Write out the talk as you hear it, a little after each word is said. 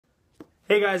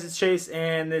Hey guys, it's Chase,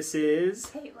 and this is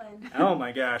Caitlin. Oh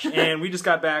my gosh! And we just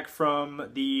got back from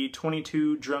the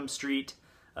 22 Drum Street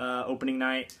opening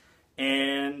night,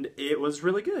 and it was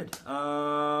really good. It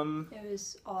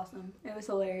was awesome. It was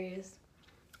hilarious.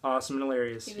 Awesome and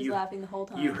hilarious. He was laughing the whole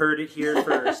time. You heard it here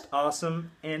first.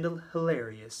 Awesome and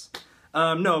hilarious.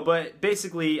 No, but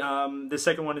basically, the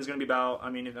second one is going to be about,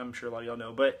 I mean, I'm sure a lot of y'all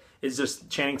know, but it's just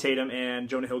Channing Tatum and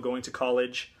Jonah Hill going to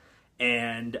college,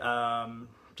 and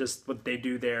just what they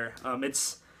do there.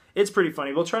 It's pretty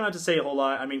funny. We'll try not to say a whole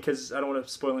lot, I mean, because I don't want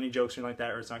to spoil any jokes or anything like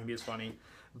that, or it's not going to be as funny.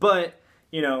 But,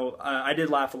 you know, I did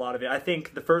laugh a lot of it. I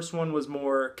think the first one was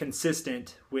more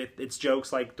consistent with its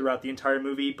jokes, like, throughout the entire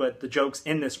movie, but the jokes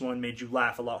in this one made you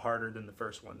laugh a lot harder than the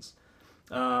first ones.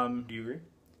 Do you agree?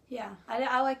 Yeah,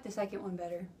 I like the second one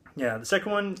better. Yeah, the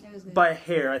second one, by a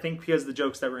hair, I think because the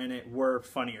jokes that were in it were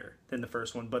funnier than the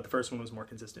first one, but the first one was more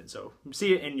consistent. So,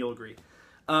 see it and you'll agree.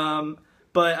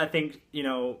 But I think, you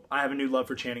know, I have a new love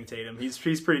for Channing Tatum. He's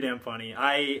pretty damn funny.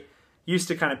 I used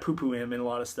to kind of poo-poo him in a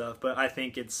lot of stuff, but I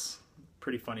think it's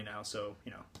pretty funny now, so,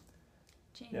 you know.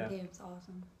 Channing Tatum's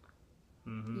awesome.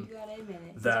 Mm-hmm. You gotta admit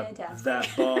it. It's fantastic. That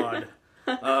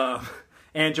bod.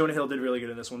 And Jonah Hill did really good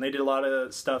in this one. They did a lot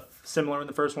of stuff similar in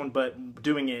the first one, but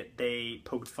doing it, they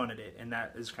poked fun at it, and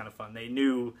that is kind of fun. They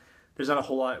knew there's not a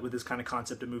whole lot with this kind of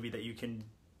concept of movie that you can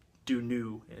do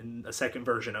new in a second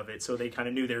version of it, so they kind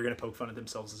of knew they were going to poke fun at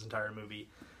themselves this entire movie.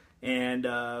 And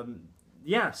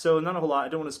yeah, so not a whole lot. I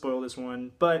don't want to spoil this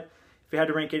one, but if you had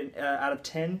to rank it out of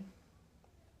 10,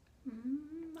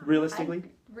 realistically?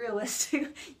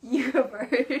 You go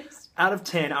first. Out of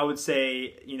 10, I would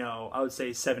say, you know, I would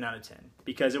say 7 out of 10,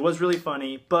 because it was really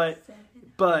funny, but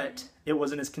it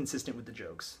wasn't as consistent with the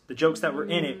jokes. The jokes that were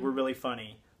in it were really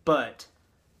funny, but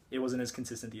it wasn't as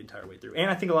consistent the entire way through. And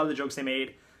I think a lot of the jokes they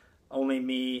made, only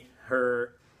me,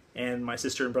 her, and my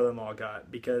sister and brother-in-law got,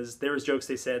 because there was jokes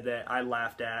they said that I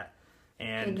laughed at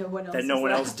and that no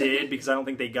one else did, because I don't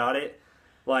think they got it.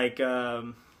 Like, I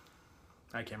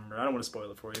can't remember. I don't want to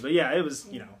spoil it for you, but yeah, it was,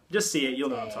 you know, just see it. You'll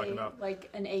know what I'm talking about. Like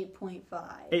an 8.5.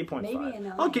 8.5. Maybe a 9.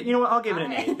 You know what? I'll give it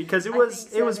an 8, because it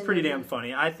was pretty damn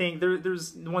funny. I think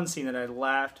there's one scene that I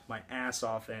laughed my ass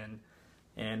off in,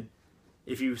 and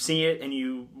if you see it and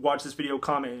you watch this video,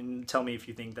 comment and tell me if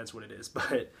you think that's what it is.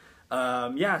 But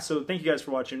yeah, so thank you guys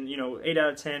for watching. You know, 8 out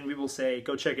of 10, we will say,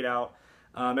 go check it out.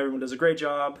 Everyone does a great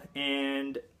job,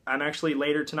 and I'm actually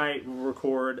later tonight will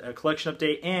record a collection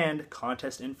update and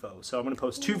contest info. So I'm going to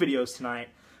post 2 videos tonight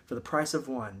for the price of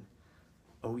 1.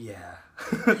 Oh yeah.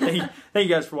 Thank you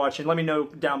guys for watching. Let me know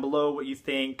down below what you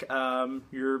think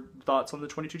your thoughts on the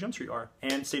 22 Jump Street are.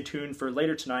 And stay tuned for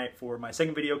later tonight for my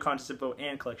second video, contest info,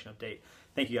 and collection update.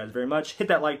 Thank you guys very much. Hit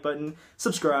that like button,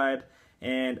 subscribe,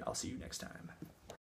 and I'll see you next time.